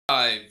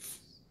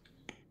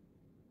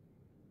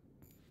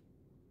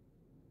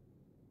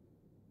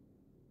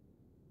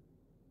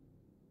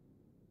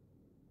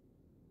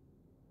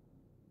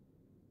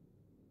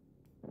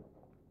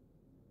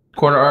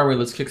Corner armory,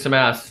 let's kick some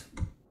ass.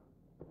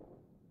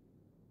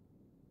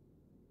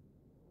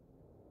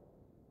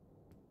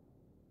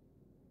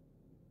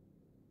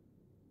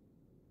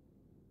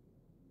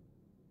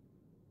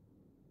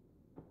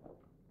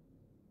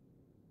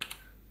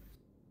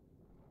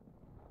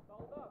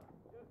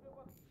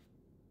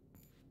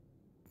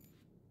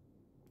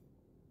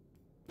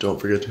 Don't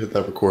forget to hit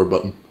that record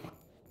button.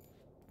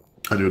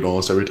 I do it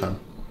almost every time.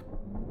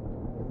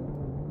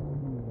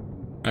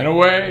 And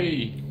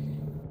away!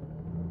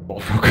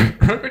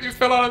 Roker just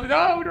fell out of the...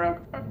 No,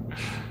 Roker!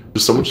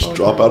 Did someone just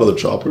drop out of the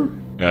chopper?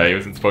 Yeah, he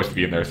wasn't supposed to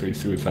be in there, so he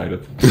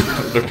suicided.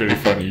 It looked really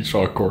funny. You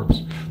saw a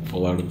corpse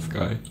fall out of the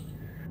sky.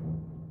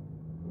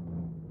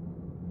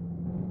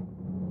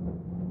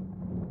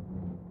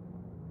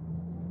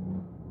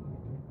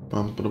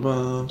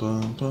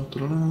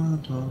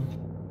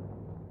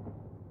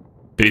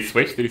 Did he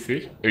switch? Did he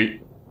switch?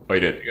 Oh, he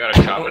did. You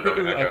gotta chop it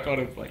over I thought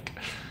it was like...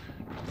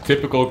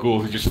 Typical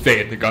ghouls who just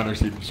stay in the gunner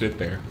seat and sit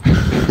there.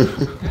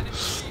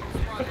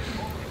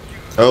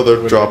 Oh,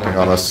 they're dropping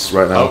on us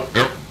right now.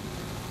 Oh.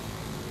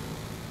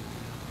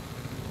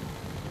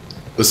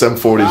 This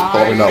M40 is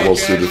probably not well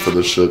suited for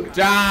this shit.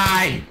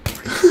 Die!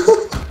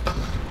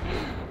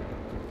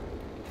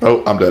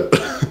 Oh, I'm dead.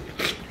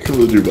 Can't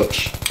really do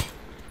much.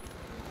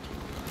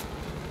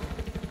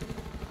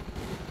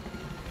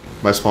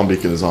 My spawn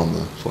beacon is on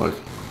the flag.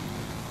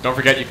 Don't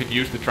forget you can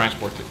use the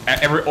transport.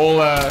 All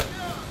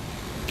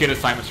kit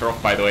assignments are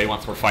off, by the way,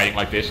 once we're fighting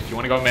like this. If you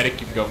want to go medic,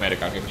 you can go medic.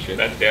 I don't give a shit.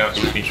 That's down.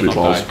 We just need to Sweet not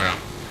balls. die.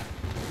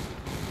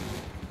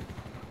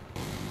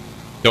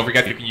 Don't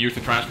forget you can use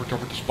the transport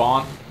over to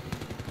spawn.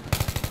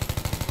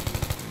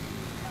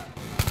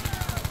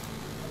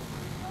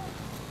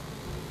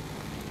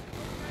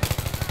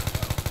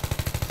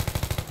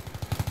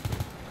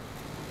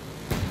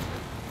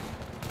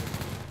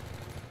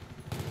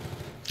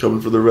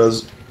 Coming for the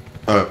res.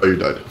 Oh, you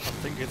died. I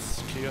think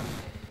it's clear.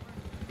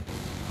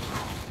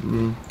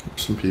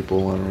 Some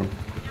people, I don't know.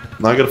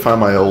 Now I gotta find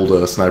my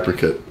old sniper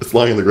kit. It's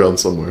lying on the ground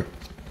somewhere.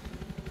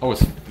 Oh,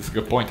 that's a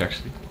good point,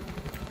 actually.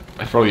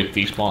 I probably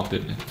despawned,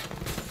 didn't it?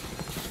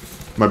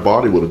 My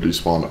body would have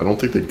despawned. I don't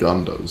think the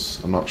gun does.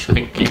 I'm not sure. I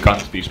think key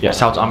guns despawned. Yeah,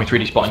 South Army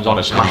 3D spotting's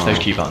on, smash those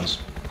key buttons.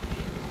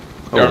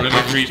 There are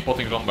limit 3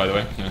 spotting's on, by the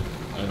way. Yeah.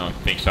 I don't know, I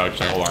think so, just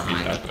the whole army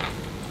that.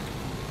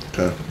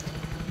 Okay.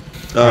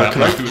 I'm Can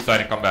gonna I? suicide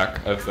and come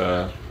back as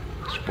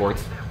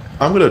support.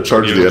 I'm gonna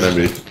charge the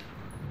enemy.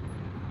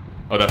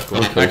 Oh, that's cool.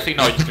 Okay. Actually,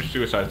 no, you just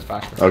suicide is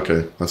faster.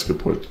 Okay, that's a good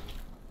point.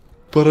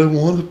 But I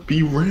want to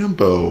be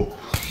Rambo.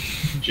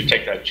 You should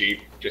take that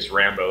Jeep, just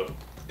Rambo,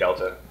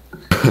 Delta.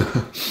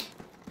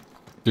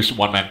 Just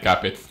one man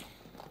cap it.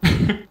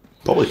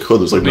 Probably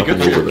could. There's like Be good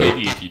nothing for over your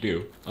there. KD if you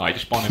do. Oh, I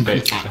just spawned in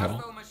base. What the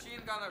hell?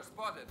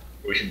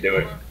 We should do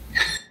it.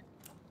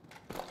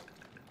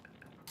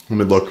 Let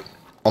me look.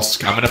 I'll I'm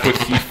scout. gonna put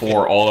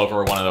C4 all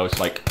over one of those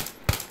like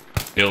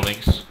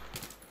buildings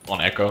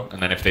on Echo,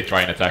 and then if they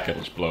try and attack it,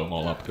 just blow them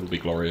all up. It'll be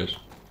glorious.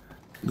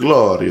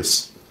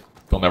 Glorious.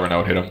 They'll never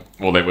know it hit them.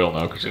 Well, they will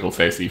know because it'll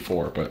say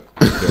C4, but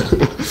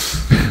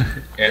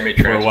Enemy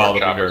for a while transport they'll be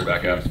choppers very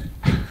back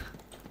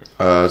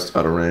up. It's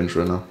out of range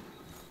right now.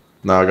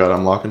 Now I got it.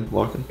 I'm locking.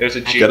 There's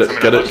a Jeep. Get it.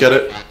 coming Get up. it. Get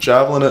it.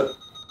 Javelin it.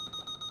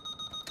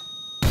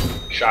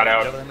 Shot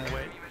out. Yellow in the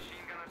way.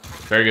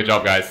 very good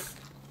job, guys.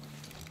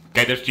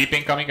 Okay, there's Jeep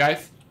incoming,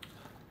 guys.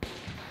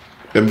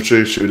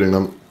 Infantry shooting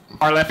them.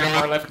 Far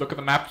left, look at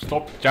the map,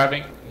 stop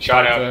jabbing.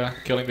 Shot Start, out.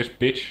 Killing this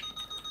bitch.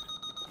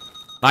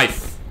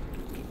 Nice.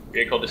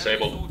 Vehicle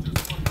disabled.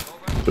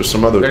 There's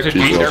some other There's a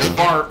Jeep, people they're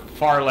out there.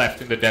 far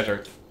left in the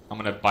desert. I'm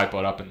gonna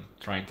bipod up and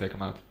try and take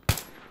them out.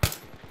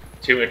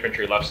 2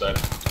 infantry left side.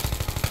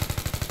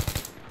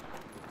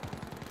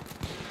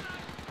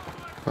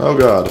 Oh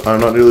god,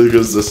 I'm not nearly as good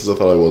as this as I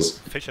thought I was.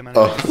 Fisherman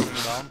Oh.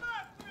 is down.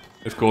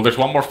 It's cool, there's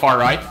one more far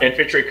right.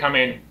 Infantry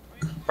coming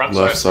front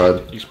Left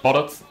side. side. You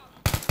spotted.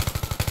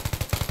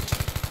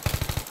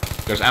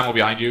 There's ammo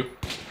behind you.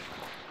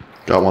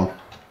 Got one.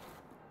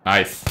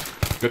 Nice.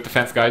 Good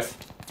defense, guys.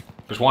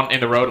 There's one in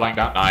the road lying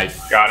down.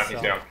 Nice. Got him,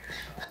 he's down.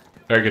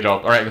 Very good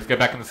job. Alright, let's get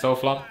back in the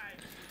Soflon.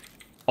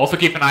 Also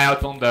keep an eye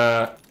out on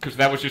the... Because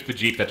that was just the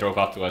Jeep that drove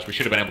up to us. We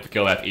should have been able to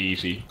kill that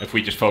easy. If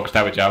we just focused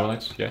that with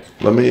javelins. Yeah.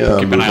 Let me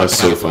an move eye my out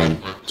for that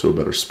phone to a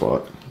better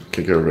spot.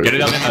 Can't get rid Get of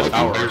it up in that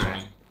tower or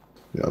something.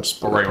 Yeah, I'll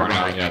just Or where you are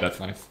now. Yeah, that's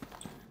nice.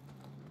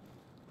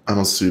 I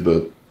don't see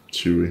the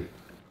Chewie.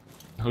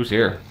 Who's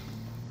here?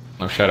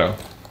 No Shadow.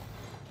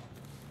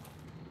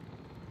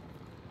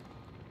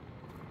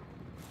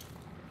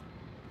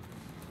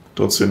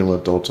 Don't see anyone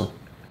at Delta.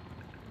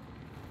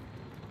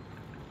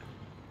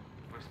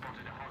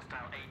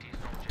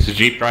 Is the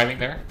Jeep driving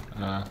there?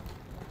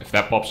 If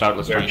that pops out,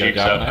 let's try Their and get a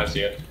Jeep's up, javelin. I see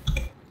it.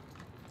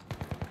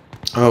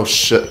 Oh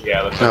shit.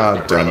 Yeah, let's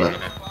God damn it.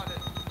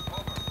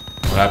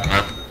 What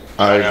happened?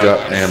 I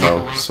got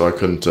ammo, so I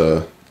couldn't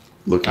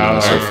look at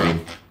myself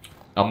phone.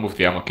 I'll move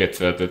the ammo kit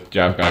to the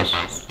Jav guys.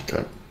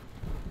 Okay.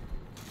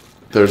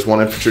 There's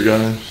one infantry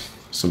guy.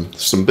 Some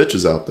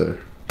bitches out there.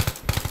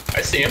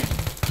 I see him.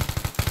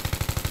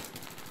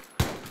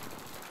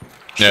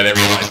 Yeah, they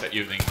realized that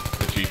using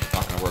the Jeep is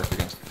not gonna work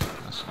against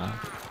us now.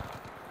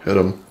 Hit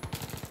him.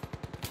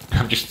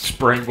 I'm just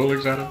spraying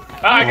bullets at him.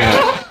 I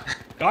got it.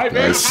 Die, bitch!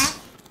 Nice.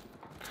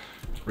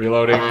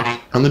 Reloading. I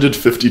only did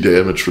 50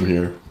 damage from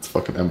here. It's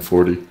fucking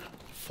M40.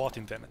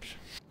 14 damage.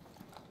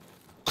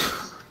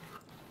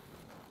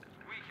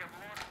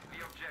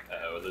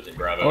 We're losing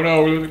Bravo. Oh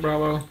no, we're losing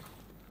Bravo.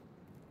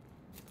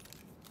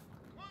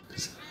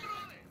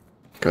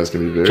 Guy's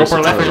gonna be very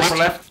Chopper left, surprised. chopper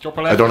left,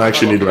 chopper left. I don't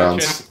actually need Bravo,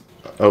 rounds.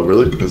 Oh,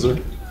 really? Is there?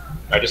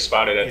 I just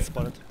spotted He's it.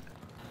 spotted.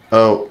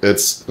 Oh,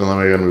 it's... Then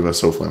I gotta move my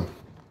soul flame.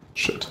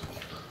 Shit.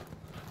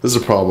 This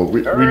is a problem.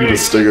 We need a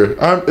stinger.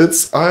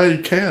 I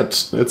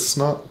can't. It's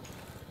not...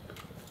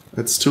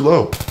 It's too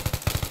low.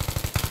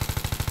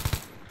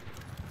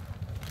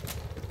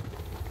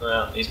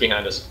 Well, he's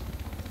behind us.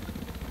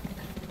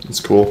 It's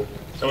cool.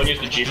 Someone use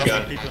the Jeep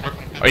gun.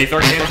 Oh, he's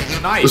already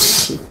hit. Nice.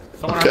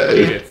 Someone else Okay.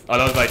 did it. Oh,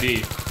 that was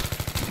ID.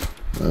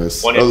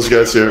 Nice. One Oh, those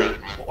guys here.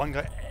 One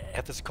guy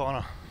at this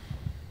corner.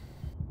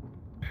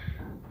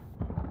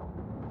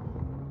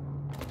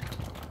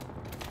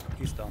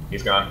 He's down.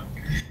 He's gone.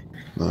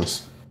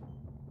 Nice.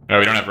 No,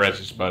 we don't have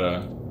reses, but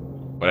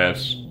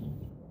S.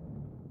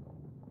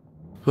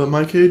 But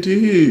my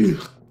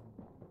KD.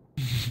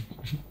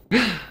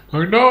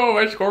 Oh no,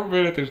 my score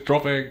minute is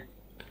dropping.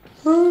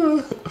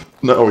 No,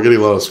 we're getting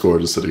a lot of score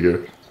just sitting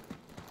here.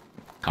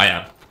 I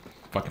am.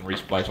 Fucking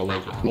resplice all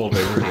over. All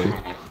day, every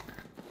day.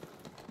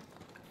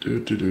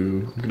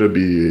 I'm gonna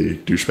be a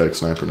douchebag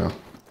sniper now.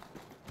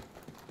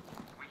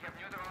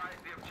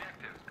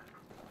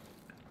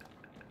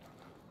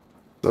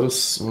 That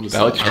is... What is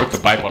That that? just took the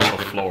bike on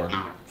the floor.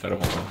 Instead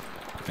of on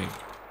the thing.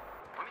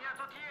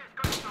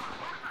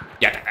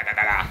 Yeah, da, da,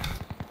 da,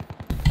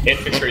 da.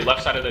 Infantry,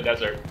 left side of the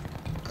desert.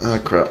 Ah,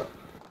 crap.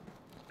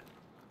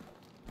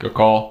 Good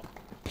call.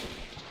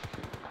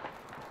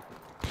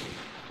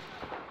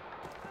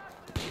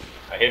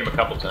 I hit him a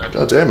couple times.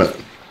 God damn it.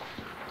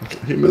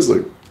 He missed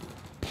like...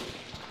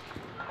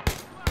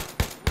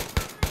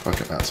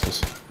 Fucking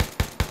assholes.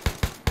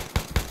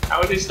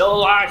 How is he still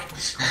alive?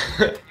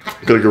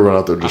 I'm gonna go run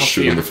out there and just I don't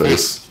shoot see him in the him.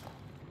 face.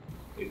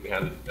 He's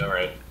behind the...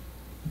 Alright.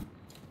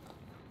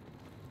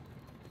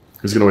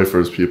 He's gonna wait for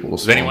his people to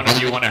Does spawn. anyone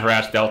of you want to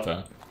harass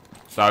Delta?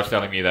 So I was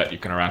telling me that you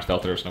can harass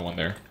Delta, there's no one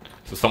there.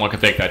 So someone can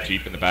take that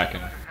Jeep in the back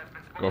and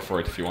go for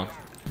it if you want.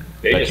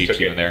 They That just Jeep's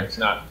took even it. there. It's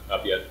not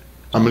up yet.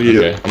 I'm gonna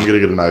Okay.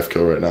 get a knife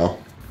kill right now.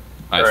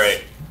 Nice.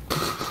 Alright.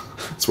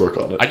 Let's work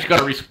on it. I just got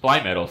a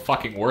resupply medal.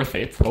 Fucking worth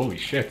it. Holy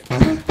shit.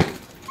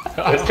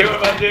 There's two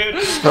of them, dude.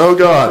 Oh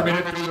god.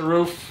 Minute through the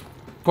roof.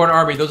 Corner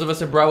army, those of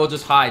us in Bravo,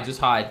 just hide.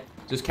 Just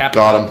cap.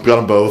 Got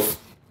them both.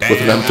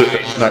 With an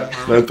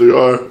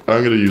M3R.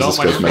 I'm gonna use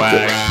So this much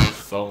guy's medkit. swag.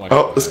 So much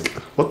Oh, swag.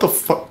 what the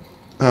fuck?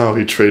 Oh,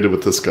 he traded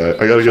with this guy.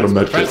 I gotta get a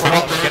Friends, we're medkit.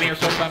 helping getting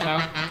yourself done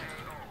now.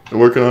 I'm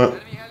working on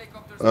it.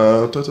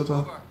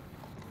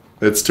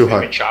 It's too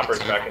Enemy high. choppers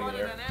back in the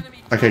air.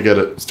 I can't get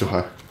it. It's too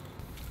high.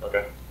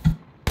 Okay.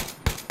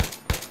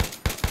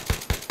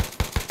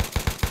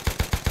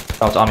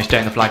 Delta army, stay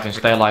in the flag zone,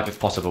 stay alive if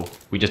possible.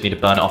 We just need to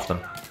burn it off them.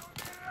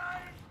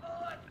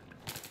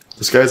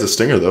 This guy's a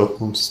stinger though.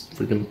 I'm just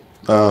freaking...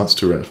 it's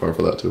too right far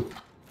for that too.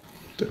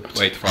 Damn it.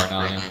 Way too far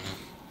now, yeah.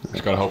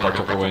 Just gotta hope our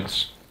chopper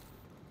wins.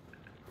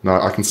 No,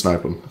 I can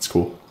snipe him. It's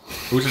cool.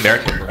 Who's in their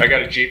chopper? I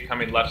got a Jeep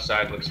coming left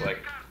side, looks like.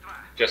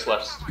 Just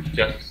left.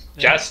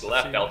 Just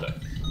left Delta.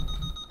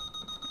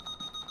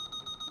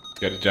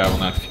 Get a jab on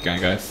that if you can,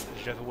 guys.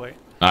 Jet away.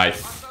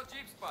 Nice.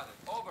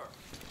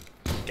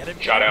 Get him.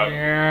 Shot out.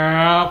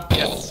 Yeah.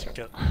 Yes.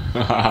 Good.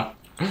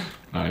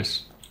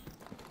 Nice.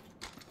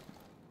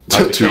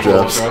 Two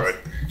jabs. Destroyed.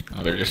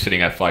 Oh, they're just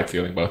sitting at flight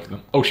ceiling, both of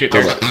them. Oh shit,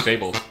 they're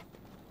disabled.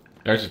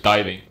 They're just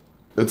diving.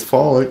 It's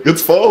falling.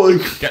 It's falling.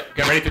 Get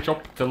ready to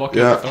jump to lock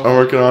Yeah, in. I'm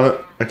working on it.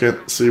 I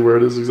can't see where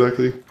it is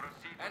exactly.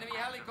 Enemy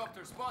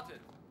helicopter spotted.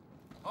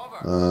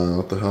 Over.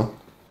 What the hell?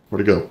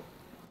 Where'd it go?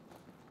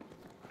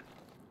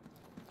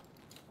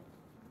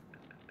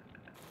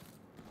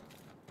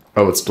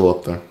 Oh, it's still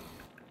up there.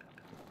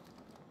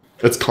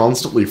 It's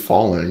constantly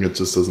falling, it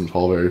just doesn't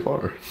fall very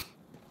far.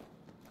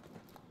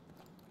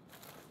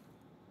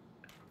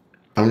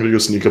 I'm gonna go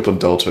sneak up on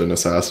Delta and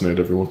assassinate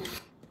everyone.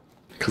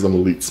 Because I'm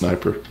elite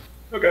sniper.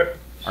 Okay.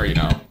 Are you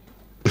now?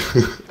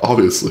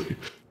 Obviously.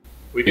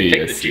 We can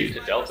take the BSC. Jeep to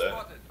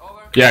Delta.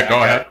 Yeah,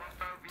 go ahead.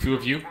 Two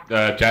of you,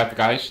 jab the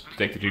guys,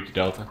 take the Jeep to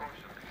Delta.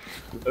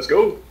 Let's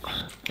go.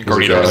 And There's a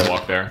Cornito guy. can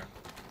walk there.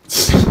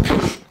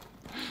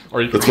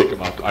 Or you can That's pick what-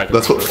 him up. Either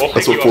That's way.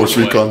 what Force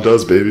Recon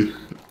does, baby.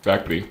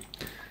 Exactly.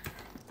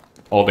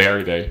 All day,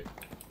 every day.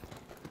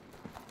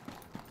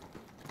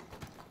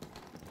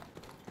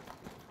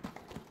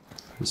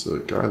 There's a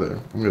guy there.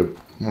 I'm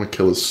gonna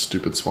kill his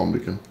stupid swan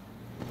beacon.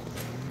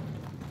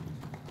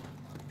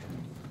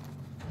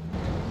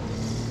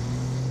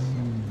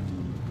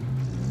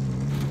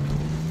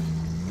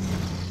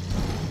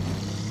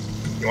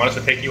 You want us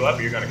to pick you up,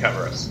 or you're gonna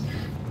cover us?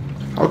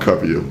 I'll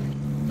cover you.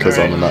 Because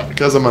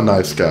I'm a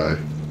nice guy.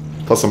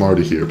 Plus I'm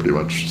already here pretty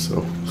much,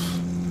 so.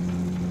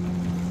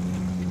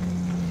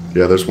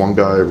 Yeah, there's one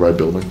guy right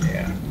building.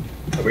 Yeah.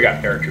 But we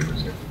got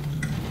paratroopers here.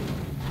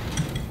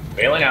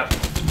 Bailing out.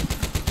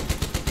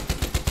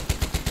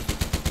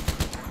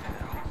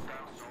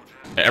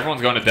 Yeah,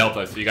 everyone's going to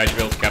Delta, so you guys should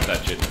be able to cap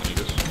that shit. When you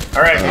just...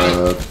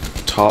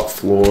 Alright. Top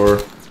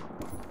floor,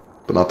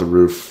 but not the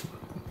roof.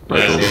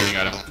 Right Yeah, over. you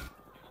got him.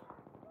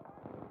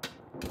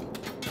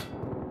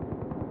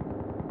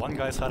 One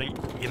guy's hiding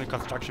in a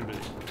construction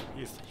building.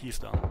 He's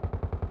done.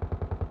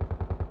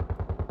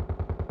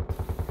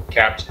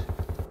 Capped.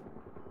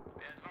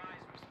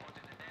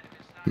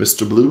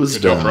 Mr. Blue is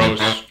Good job, down. bros.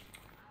 They're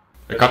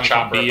There's a coming from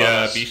chopper B, above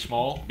us. B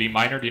small, B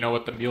minor. Do you know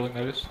what the building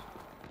that is?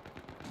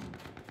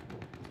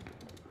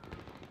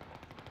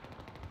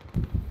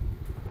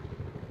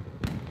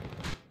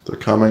 They're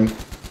coming.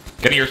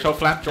 Getting yourself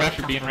flanked, Josh.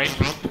 You're being ranged.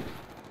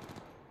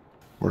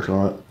 Working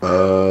on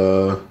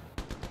it.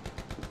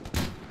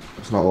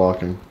 It's not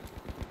locking.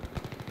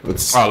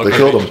 It's Oh, look, they I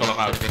killed just him. saw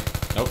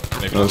out.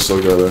 Nope, maybe No, not. still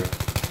a guy there.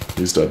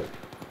 He's dead.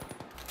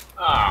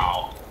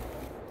 Ow.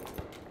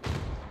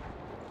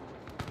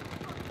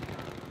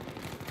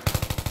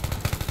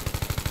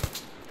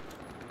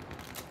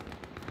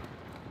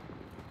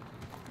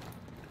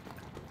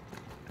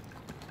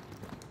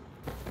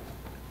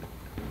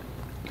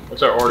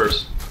 What's our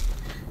orders?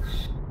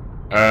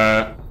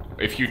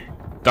 If you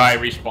die,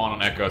 respawn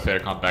on Echo, so they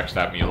can't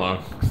backstab me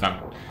alone, because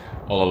I'm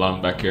all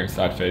alone back here,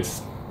 side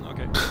face.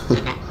 Okay.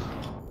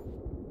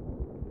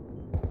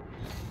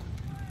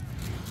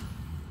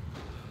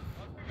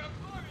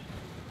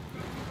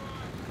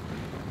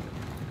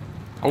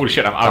 Holy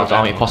shit, I'm out Delta of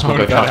Army, ammo. possible How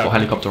go did that transport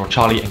happen? helicopter on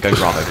Charlie and go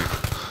Bravo.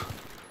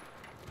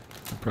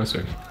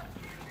 Impressive.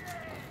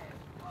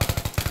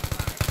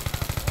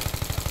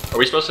 Are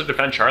we supposed to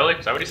defend Charlie?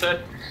 Is that what he said?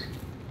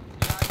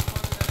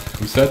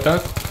 Who said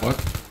that? What?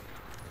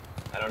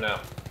 I don't know.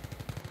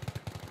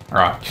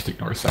 Alright, just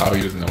ignore Sal,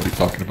 he doesn't know what he's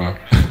talking about.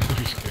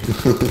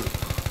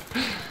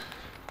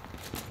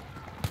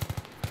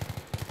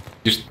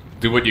 Just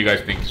do what you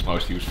guys think is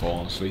most useful,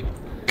 honestly.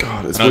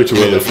 God, it's I know way too a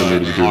bit early for me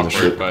of, to be doing this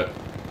awkward, shit. But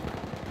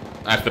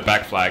as the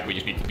back flag, we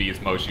just need to be as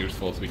most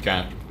useful as we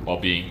can while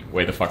being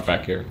way the fuck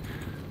back here.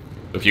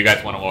 If you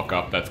guys want to walk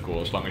up, that's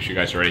cool, as long as you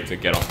guys are ready to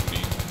get onto me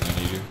when I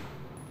need you.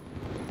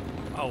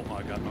 Oh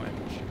my god, no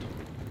ammo. Shit.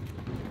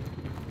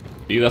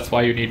 See, that's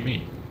why you need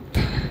me.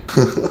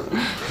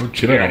 Don't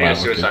chill I on need my a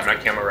suicide. kids. My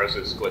camera res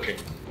is glitching.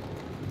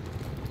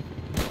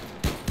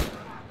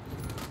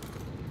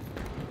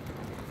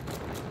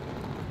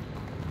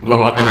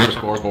 Blow out the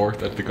scoreboard,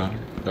 that's the gunner.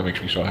 That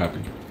makes me so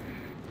happy.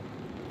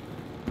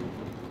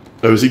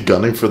 Oh, is he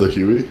gunning for the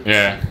Huey?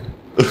 Yeah,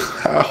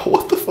 How?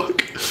 What the fuck?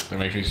 that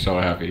makes me so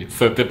happy. It's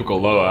so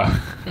typical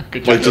Loa.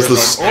 Good Like, just job,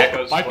 this- everyone.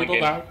 Echoes Oh, my people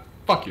blinking. down.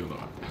 Fuck you,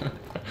 Loa.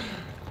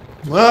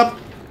 Ah,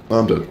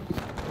 I'm dead.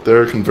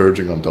 They're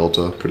converging on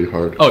Delta pretty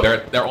hard. Oh,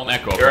 they're on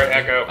Echo. They're at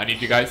Echo. I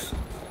need you guys.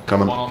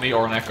 Coming. One on me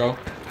or on Echo.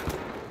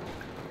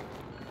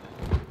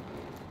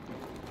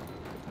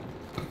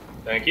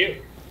 Thank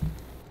you.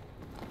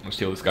 I'm gonna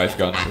steal this guy's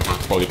gun.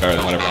 It's probably better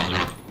than whatever on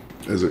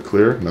you. Is it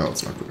clear? No,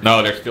 it's not clear.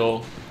 No, they're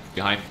still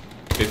behind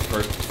this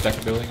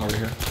second building over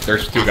here.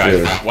 There's two guys.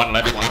 Yeah. One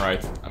left, one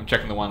right. I'm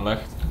checking the one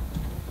left.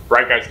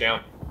 Right guy's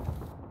down.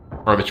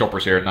 Or the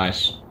chopper's here.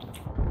 Nice.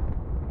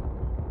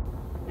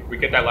 Did we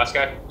get that last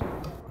guy?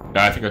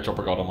 Yeah, I think the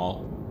chopper got them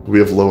all. We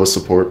have lowest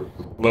support.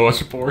 Lowest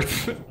support.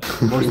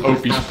 Most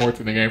OP support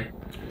in the game.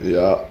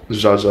 Yeah.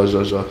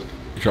 Ja.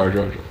 Charge.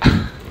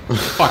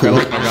 Fuck, I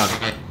lost my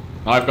gun.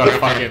 Now I've got a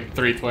fucking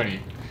 320.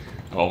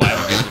 Oh, my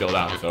enemy's still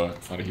down, so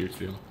it's not a huge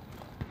deal.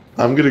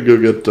 I'm gonna go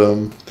get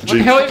What the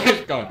Jeep. hell is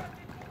this gun?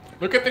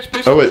 Look at this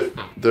pistol. Oh wait,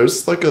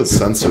 there's like a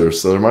sensor,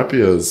 so there might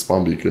be a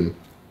spawn beacon.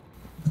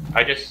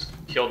 I just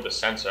killed the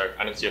sensor.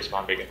 I didn't see a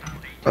spawn beacon.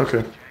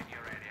 Okay.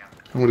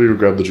 I'm gonna go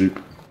grab the Jeep.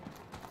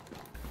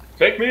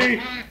 Take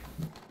me!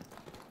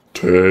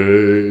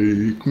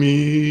 Take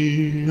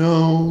me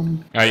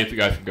home. Yeah, you two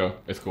guys can go.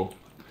 It's cool.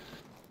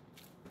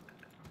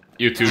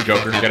 You two,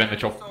 Joker, get in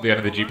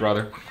the Jeep,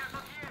 rather.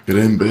 Get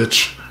in,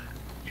 bitch.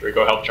 Should we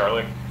go help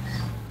Charlie?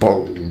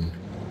 Boom.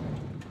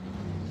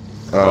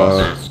 Oh,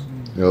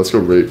 Yeah, let's go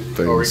rape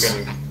Or we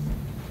things. can...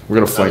 We're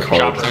gonna flank hard.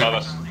 Chopper above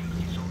us.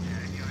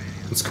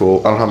 It's cool.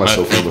 I don't have my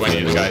cell phone with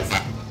 20 me. guys.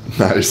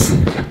 Nice.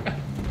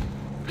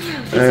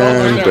 It's all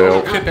And right there.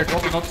 Oh, bail. shit, they're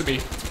dropping onto me.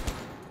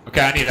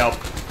 Okay, I need help.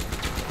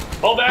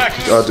 Pull back!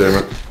 God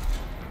damn it.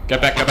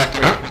 Get back, quick.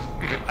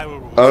 I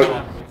will.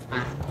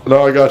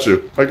 No, I got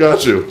you.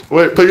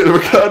 Wait, pick it,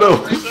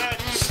 Ricardo.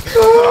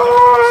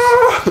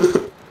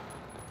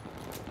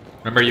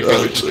 Remember, you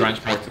can use the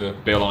transport to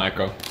bail on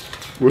Echo.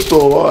 We're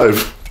still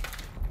alive.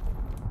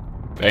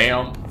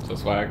 Damn, so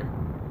swag.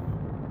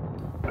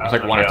 There's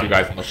like one or two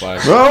guys on the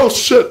flag. Oh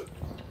shit.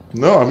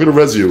 No, I'm gonna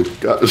res you.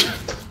 God.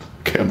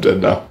 Okay, I'm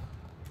dead now.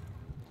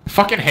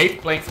 Fucking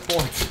hate playing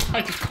support.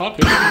 I just can't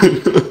do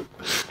it.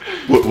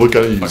 What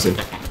gun are you using?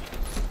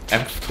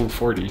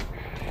 M240.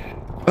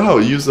 Oh,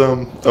 use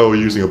oh, we're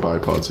using a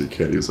bipod, so you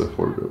can't use a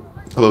foregrip.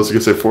 Although, so you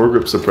can say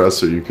foregrip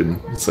suppressor, you can.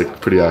 It's like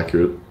pretty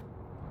accurate.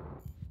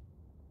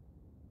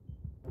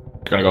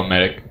 Gonna go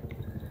medic.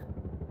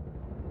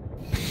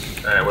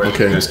 Alright, where's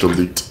Okay, the guy? Mr.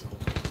 Leaked.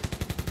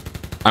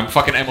 I'm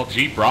fucking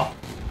MLG, bro.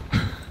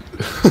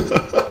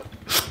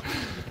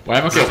 Well,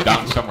 ammo gets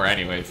down somewhere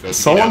anyway, so...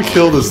 Someone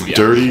killed this Yeah.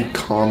 dirty,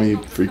 commie,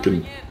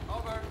 freaking...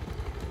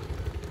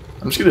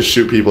 I'm just gonna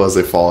shoot people as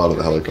they fall out of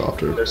the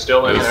helicopter. They're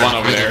still in There's there. one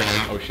over there.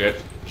 Oh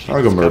shit.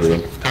 I'll go murder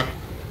them.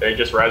 They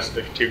just rezzed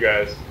the 2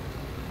 guys.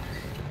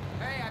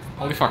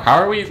 Holy fuck, how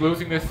are we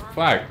losing this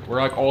flag?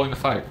 We're like all in the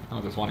flag.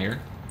 Oh, there's one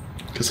here.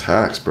 Cause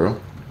hacks, bro.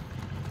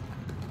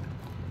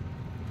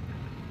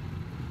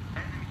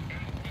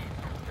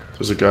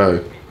 There's a guy.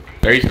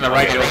 There, he's in the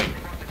right building.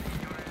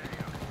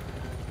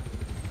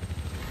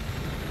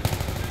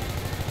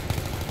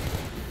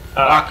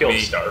 I killed Me.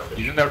 Starfish.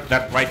 He's in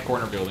that right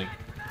corner building.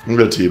 I'm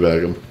gonna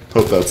teabag him.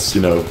 Hope that's,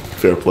 you know,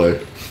 fair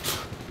play.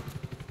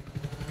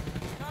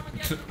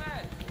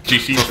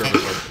 GC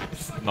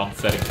server are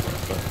non-setting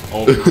stuff.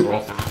 All we're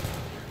all,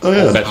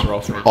 Oh all bets yeah. are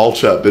off. All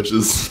chat,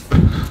 bitches.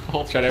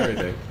 All chat every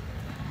day.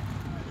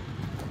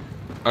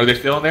 Are they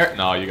still in there?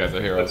 No, you guys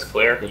are heroes. That's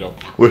clear. Good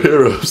job. We're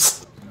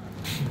heroes.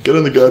 Get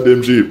in the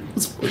goddamn jeep.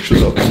 Let's fuck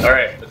shit up.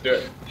 Alright, let's do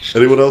it.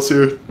 Anyone else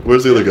here?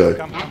 Where's the other guy?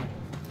 Come.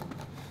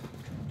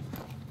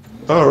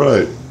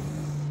 Alright.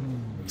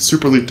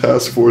 Super Elite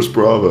Task Force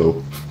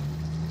Bravo.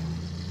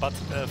 But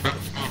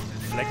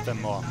flag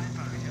them more.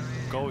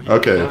 Go here.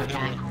 Okay.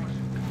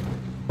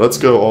 Let's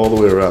go all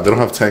the way around. They don't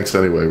have tanks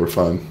anyway, we're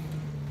fine.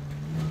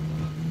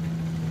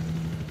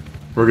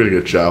 We're gonna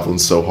get javelin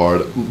so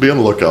hard. Be on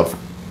the lookout for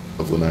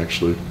javelin,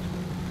 actually.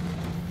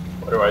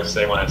 What do I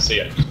say when I see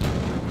it?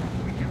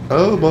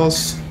 Oh,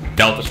 boss.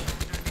 Delta.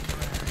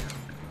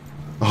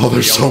 Oh,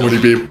 there's so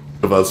many people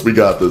of us. We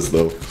got this,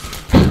 though.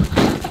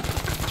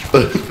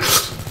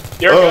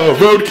 You're Oh,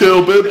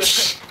 roadkill,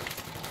 bitch!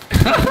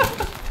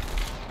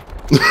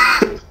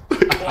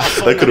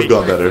 That could have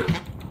gone better.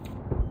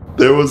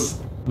 There was...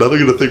 Now they're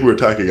gonna think we're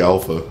attacking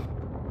Alpha.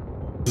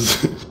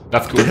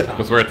 That's cool,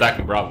 because we're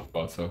attacking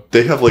Bravo, so...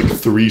 They have like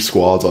 3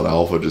 squads on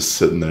Alpha just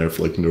sitting there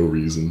for like no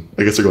reason.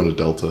 I guess they're going to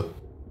Delta.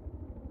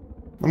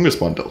 I'm gonna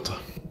spawn Delta.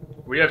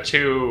 We have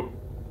 2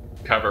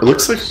 cover. It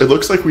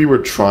looks like we were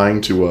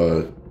trying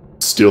to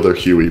steal their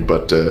Huey,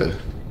 but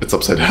it's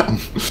upside down.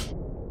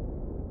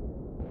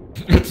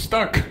 It's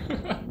stuck!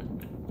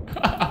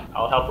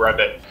 I'll help rev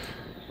it.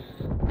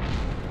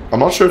 I'm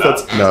not sure if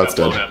that's... No, it's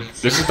blown dead. up.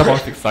 This is the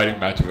most exciting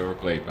match I've ever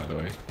played, by the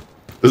way.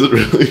 Is it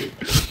really?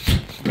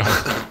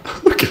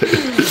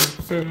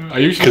 Okay. I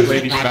usually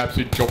play these maps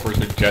with choppers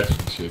and jets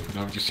and shit, and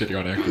I'm just sitting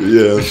on Echo.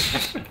 Yeah.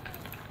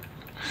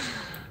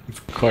 It's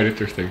quite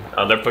interesting.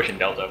 Oh, they're pushing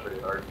Delta pretty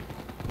hard.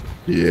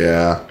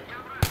 Yeah.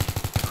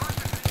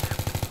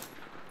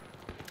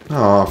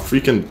 Aw,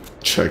 freaking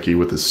Checky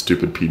with his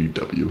stupid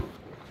PDW.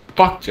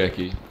 Fuck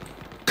Jackie.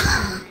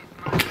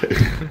 Okay.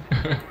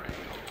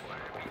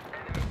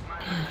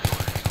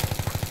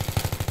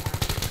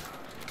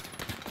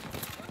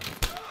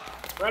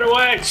 Right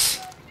away!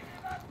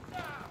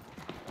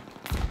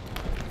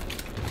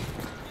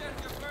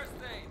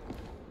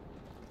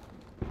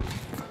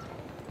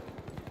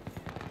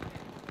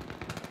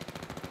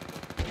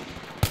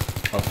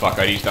 Oh fuck,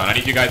 I need down. I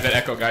need you guys at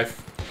Echo, guys.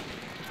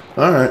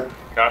 Alright.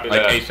 Copy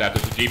Like that. ASAP,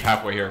 there's a Jeep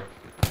halfway here.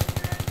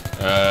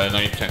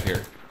 90%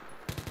 here.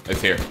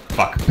 It's here.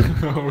 Fuck.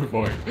 Oh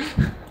boy.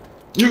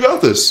 You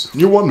got this.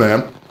 You're one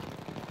man.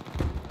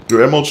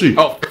 You're MLG.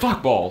 Oh,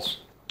 fuck balls.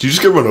 Did you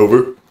just get run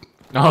over?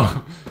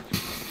 No.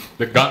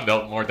 The gun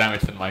dealt more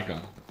damage than my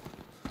gun.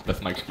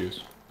 That's my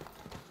excuse.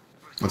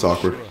 That's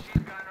awkward.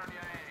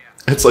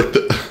 It's like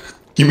the...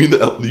 You mean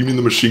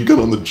the machine gun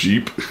on the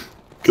Jeep?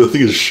 Cause that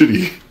thing is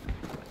shitty.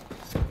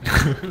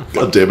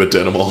 God damn it,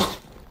 Danimal.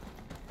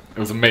 It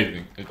was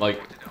amazing.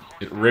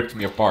 It ripped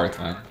me apart,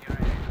 man.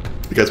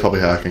 The guy's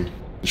probably hacking.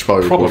 You should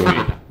probably report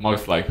Probably. him.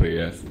 Most likely,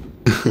 yes.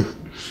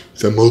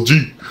 It's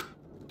MLG.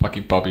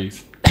 Fucking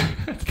puppies.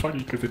 It's funny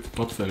because it's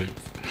pub settings.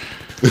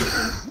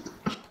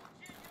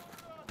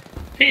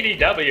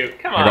 PDW,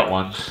 come I on. got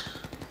one.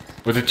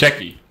 With a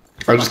Checky.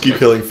 I just keep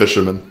killing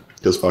fishermen.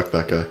 Because fuck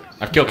that guy.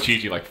 I've killed Chi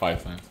like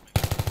 5 times.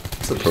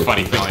 It's a It's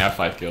funny, I only have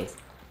 5 kills.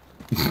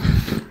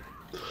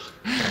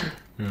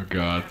 Oh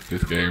god,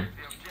 this game.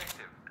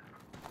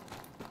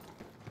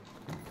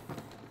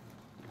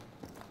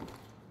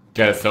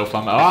 Get it so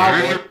fun.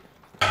 Oh,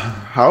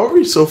 How are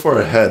we so far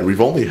ahead?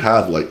 We've only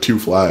had like 2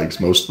 flags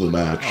most of the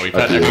match. we've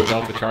I had feel. Echo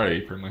Delta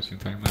Charlie pretty much the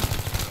entire match.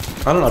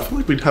 I don't know, I feel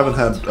like we haven't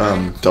had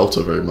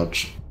Delta very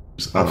much.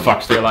 Oh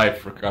fuck, stay alive,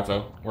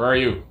 Fricato. Where are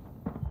you?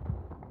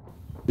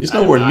 He's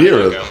nowhere near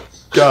There it. you go.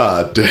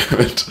 God damn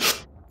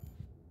it.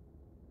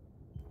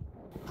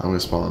 I'm gonna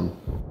spawn.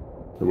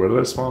 Where did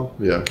I spawn?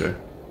 Yeah, okay.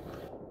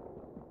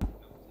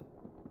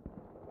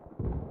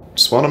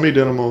 Spawn on me,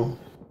 Dynamo.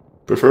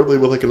 Preferably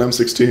with like an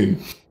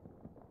M16.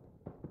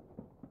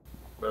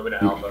 Moving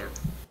to Alpha.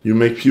 You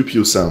make pew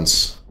pew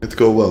sounds. It'd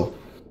go well.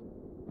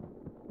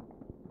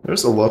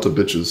 There's a lot of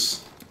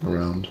bitches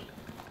around.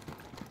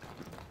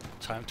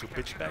 Time to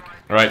pitch back.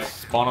 Alright,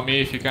 spawn on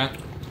me if you can.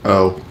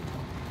 Oh.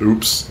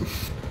 Oops.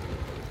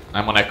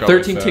 I'm on Echo.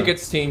 13 with,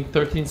 tickets, team.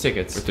 13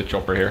 tickets. With the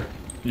chopper here.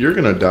 You're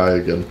gonna die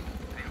again.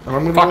 And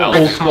I'm gonna Fuck die.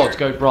 All squads,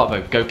 go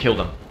Bravo. Go kill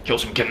them. Kill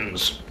some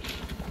kittens.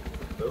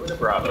 Moving to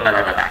Bravo.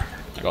 I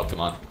got them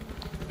on.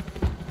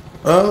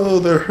 Oh,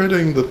 they're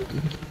hitting the...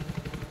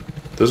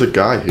 There's a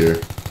guy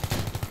here.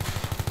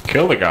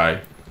 Kill the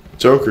guy.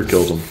 Joker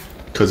killed him.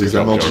 Because he's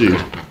Kill MLG.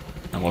 Joker.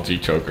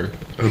 MLG Joker.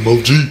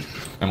 MLG!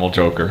 ML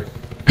Joker.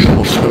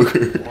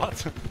 Joker.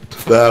 What?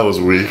 That was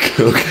weak.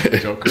 Okay.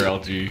 Joker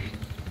LG.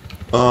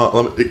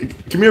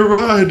 Give me a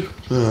ride.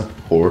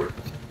 Whore.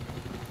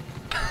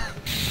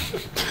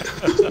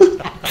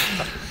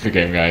 Good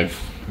game, guys.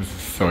 This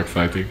is so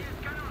exciting.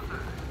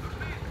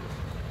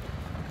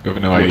 You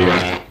have no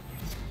idea.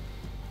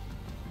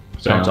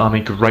 Sounds Army,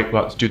 great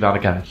work to do that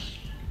again.